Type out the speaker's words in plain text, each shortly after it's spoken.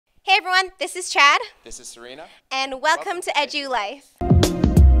Hey everyone, this is Chad. This is Serena. And welcome to Edu Life.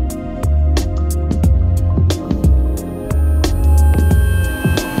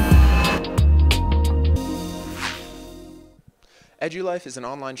 Edu Life is an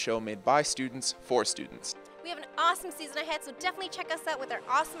online show made by students for students. We have an awesome season ahead, so definitely check us out with our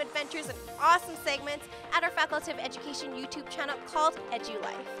awesome adventures and awesome segments at our Faculty of Education YouTube channel called Edu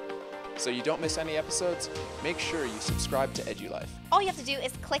Life. So you don't miss any episodes, make sure you subscribe to Edu Life. All you have to do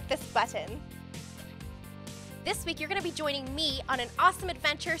is click this button. This week you're going to be joining me on an awesome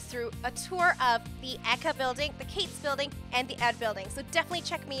adventure through a tour of the ECHA building, the Cates building, and the Ed building. So definitely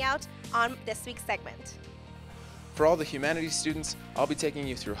check me out on this week's segment. For all the humanities students, I'll be taking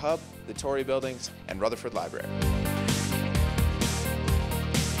you through Hub, the Torrey buildings, and Rutherford Library.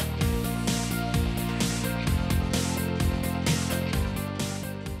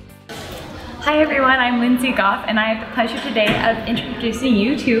 Hi everyone, I'm Lindsay Goff, and I have the pleasure today of introducing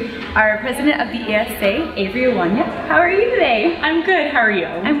you to our president of the ESA, Averi Iwaniuk. How are you today? I'm good, how are you?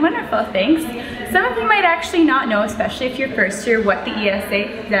 I'm wonderful, thanks. Some of you might actually not know, especially if you're first year, what the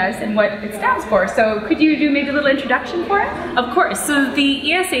ESA does and what it stands for. So could you do maybe a little introduction for us? Of course. So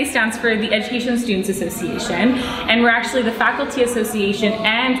the ESA stands for the Education Students Association, and we're actually the Faculty Association,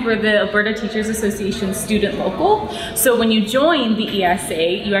 and we're the Alberta Teachers Association student local. So when you join the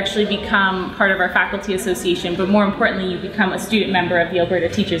ESA, you actually become part of our Faculty Association, but more importantly, you become a student member of the Alberta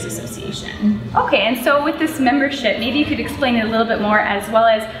Teachers Association. Okay, and so with this membership, maybe you could explain it a little bit more, as well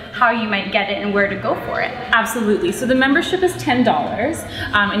as how you might get it and where to go for it. Absolutely. So the membership is $10,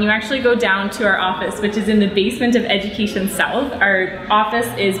 and you actually go down to our office, which is in the basement of Education South. Our office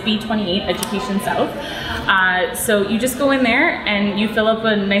is B28 Education South. So you just go in there and you fill up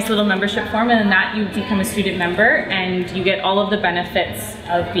a nice little membership form, and in that you become a student member and you get all of the benefits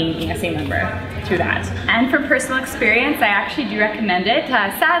of being an ESA member through that. And from personal experience, I actually do recommend it.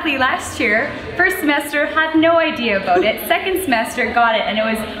 Sadly, last year, first semester had no idea about it. Second semester got it, and it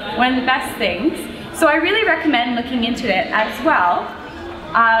was one of the best things. So I really recommend looking into it as well.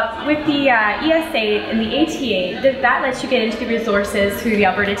 With the ESA and the ATA, that lets you get into the resources through the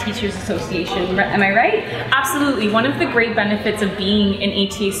Alberta Teachers Association. Am I right? Absolutely. One of the great benefits of being an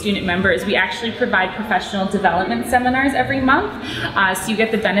ATA student member is we actually provide professional development seminars every month. So you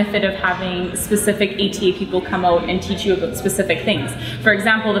get the benefit of having specific ATA people come out and teach you about specific things. For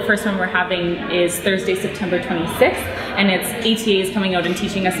example, the first one we're having is Thursday, September 26th, and it's ATAs coming out and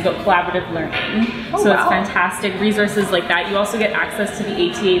teaching us about collaborative learning. Oh, so wow. It's fantastic. Resources like that. You also get access to the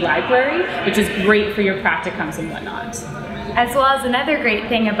ATA library, which is great for your practicums and whatnot. As well as another great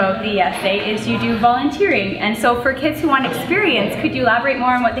thing about the ESA is you do volunteering. And so for kids who want experience, could you elaborate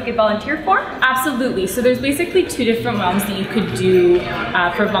more on what they could volunteer for? Absolutely. So there's basically two different realms that you could do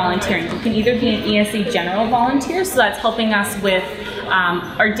for volunteering. You can either be an ESA general volunteer, so that's helping us with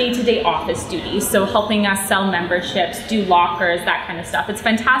our day-to-day office duties, so helping us sell memberships, do lockers, that kind of stuff. It's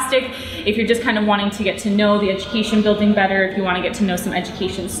fantastic if you're just kind of wanting to get to know the education building better, if you want to get to know some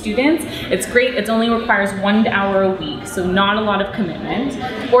education students. It's great. It only requires 1 hour a week, so not a lot of commitment.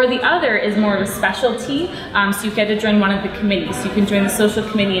 Or the other is more of a specialty, so you get to join one of the committees. So you can join the social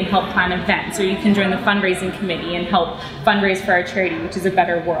committee and help plan events, or you can join the fundraising committee and help fundraise for our charity, which is A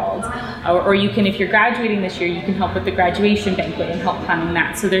Better World. Or you can, if you're graduating this year, you can help with the graduation banquet and help planning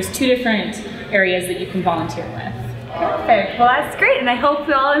that. So there's two different areas that you can volunteer with. Perfect. Well, that's great, and I hope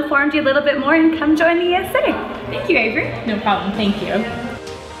we all informed you a little bit more, and come join the ESA. Thank you, Averi. No problem. Thank you.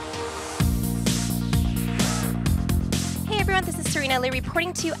 Hey everyone, this is Serena Lee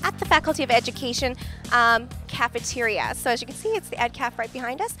reporting to you at the Faculty of Education cafeteria. So as you can see, it's the Ed Caf right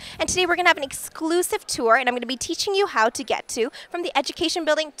behind us. And today we're going to have an exclusive tour, and I'm going to be teaching you how to get to from the education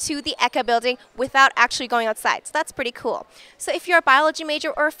building to the ECHA building without actually going outside. So that's pretty cool. So if you're a biology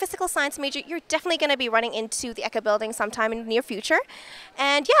major or a physical science major, you're definitely going to be running into the ECHA building sometime in the near future.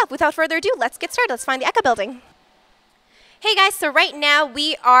 And yeah, without further ado, let's get started. Let's find the ECHA building. Hey guys, so right now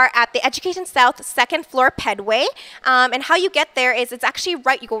we are at the Education South second floor pedway, and how you get there is it's actually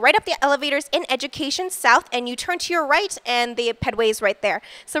right, you go right up the elevators in Education South and you turn to your right and the pedway is right there.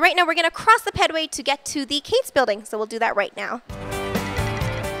 So right now we're going to cross the pedway to get to the Cates building, so we'll do that right now.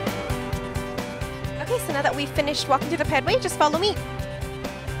 Okay, so now that we've finished walking through the pedway, just follow me.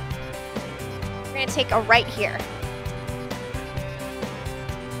 We're going to take a right here.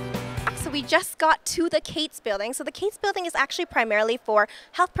 So we just got to the Cates building. So the Cates building is actually primarily for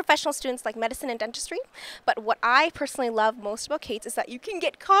health professional students like medicine and dentistry. But what I personally love most about Cates is that you can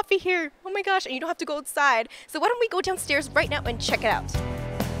get coffee here. Oh my gosh, and you don't have to go outside. So why don't we go downstairs right now and check it out.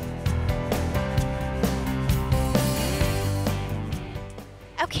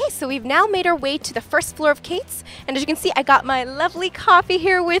 Okay, so we've now made our way to the first floor of Kate's, and as you can see, I got my lovely coffee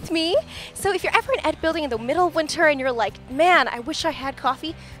here with me. So if you're ever in Ed building in the middle of winter and you're like, man, I wish I had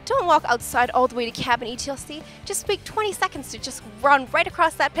coffee, don't walk outside all the way to cabin ETLC. Just take 20 seconds to just run right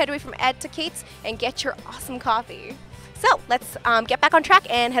across that pedway from Ed to Kate's and get your awesome coffee. So let's get back on track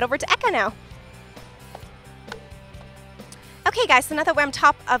and head over to ECHA now. Okay guys, so now that we're on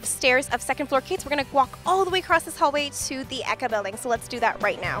top of stairs of second floor Kate's, we're going to walk all the way across this hallway to the ECHA building. So let's do that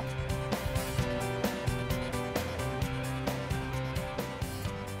right now.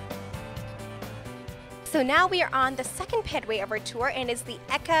 So now we are on the second pedway of our tour, and it's the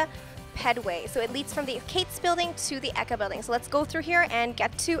ECHA pedway. So it leads from the Kate's building to the ECHA building. So let's go through here and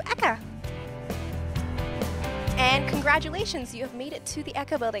get to ECHA. And congratulations, you have made it to the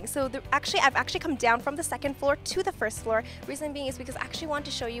ECHA building. So I've actually come down from the second floor to the first floor. Reason being is because I actually want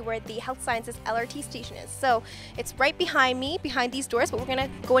to show you where the Health Sciences LRT station is. So it's right behind me, behind these doors, but we're gonna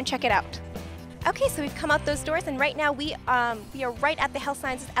go and check it out. Okay, so we've come out those doors, and right now we are right at the Health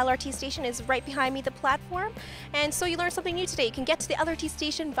Sciences LRT station. Is right behind me, the platform. And so you learned something new today. You can get to the LRT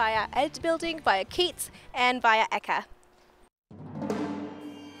station via Ed building, via Kate's, and via ECHA.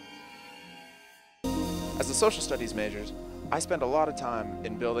 As a social studies major, I spend a lot of time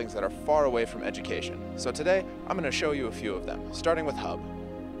in buildings that are far away from education. So today, I'm going to show you a few of them, starting with Hub.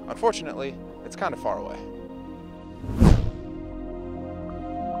 Unfortunately, it's kind of far away.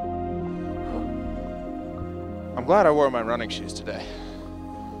 I'm glad I wore my running shoes today.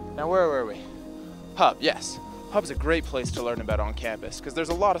 Now where were we? Hub, yes. Hub's a great place to learn about on campus because there's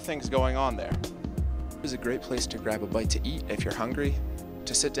a lot of things going on there. It's a great place to grab a bite to eat if you're hungry,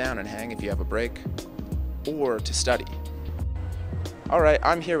 to sit down and hang if you have a break, or to study. Alright,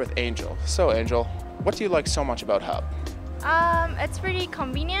 I'm here with Angel. So Angel, what do you like so much about Hub? It's pretty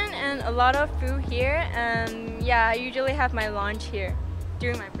convenient and a lot of food here, and yeah, I usually have my lunch here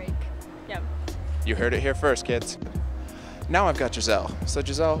during my break. Yeah. You heard it here first, kids. Now I've got Giselle. So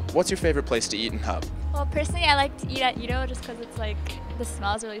Giselle, what's your favorite place to eat in Hub? Well, personally, I like to eat at ECHA just because it's like, the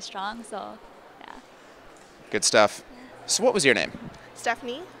smell is really strong, so yeah. Good stuff. So what was your name?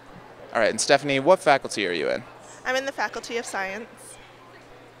 Stephanie. Alright, and Stephanie, what faculty are you in? I'm in the Faculty of Science.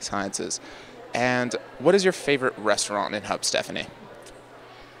 Sciences. And what is your favorite restaurant in Hub, Stephanie?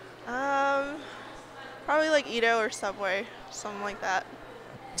 Probably like ECHA or Subway, something like that.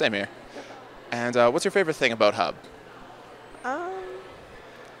 Same here. And what's your favorite thing about Hub?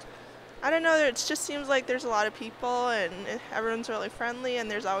 I don't know, it just seems like there's a lot of people and everyone's really friendly, and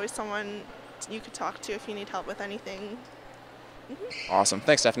there's always someone you could talk to if you need help with anything. Awesome.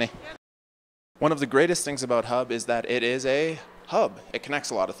 Thanks, Stephanie. One of the greatest things about Hub is that it is a hub. It connects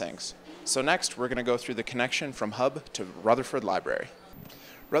a lot of things. So next, we're going to go through the connection from Hub to Rutherford Library.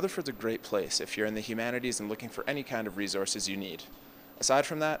 Rutherford's a great place if you're in the humanities and looking for any kind of resources you need. Aside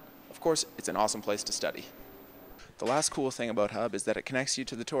from that, of course, it's an awesome place to study. The last cool thing about Hub is that it connects you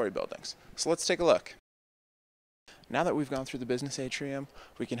to the Tory buildings. So let's take a look. Now that we've gone through the business atrium,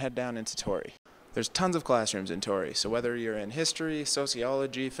 we can head down into Tory. There's tons of classrooms in Tory, so whether you're in history,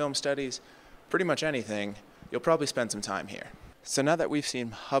 sociology, film studies, pretty much anything, you'll probably spend some time here. So now that we've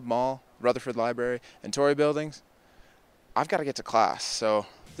seen Hub Mall, Rutherford Library, and Tory buildings, I've got to get to class. So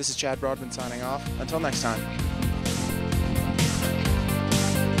this is Chad Broadman signing off. Until next time.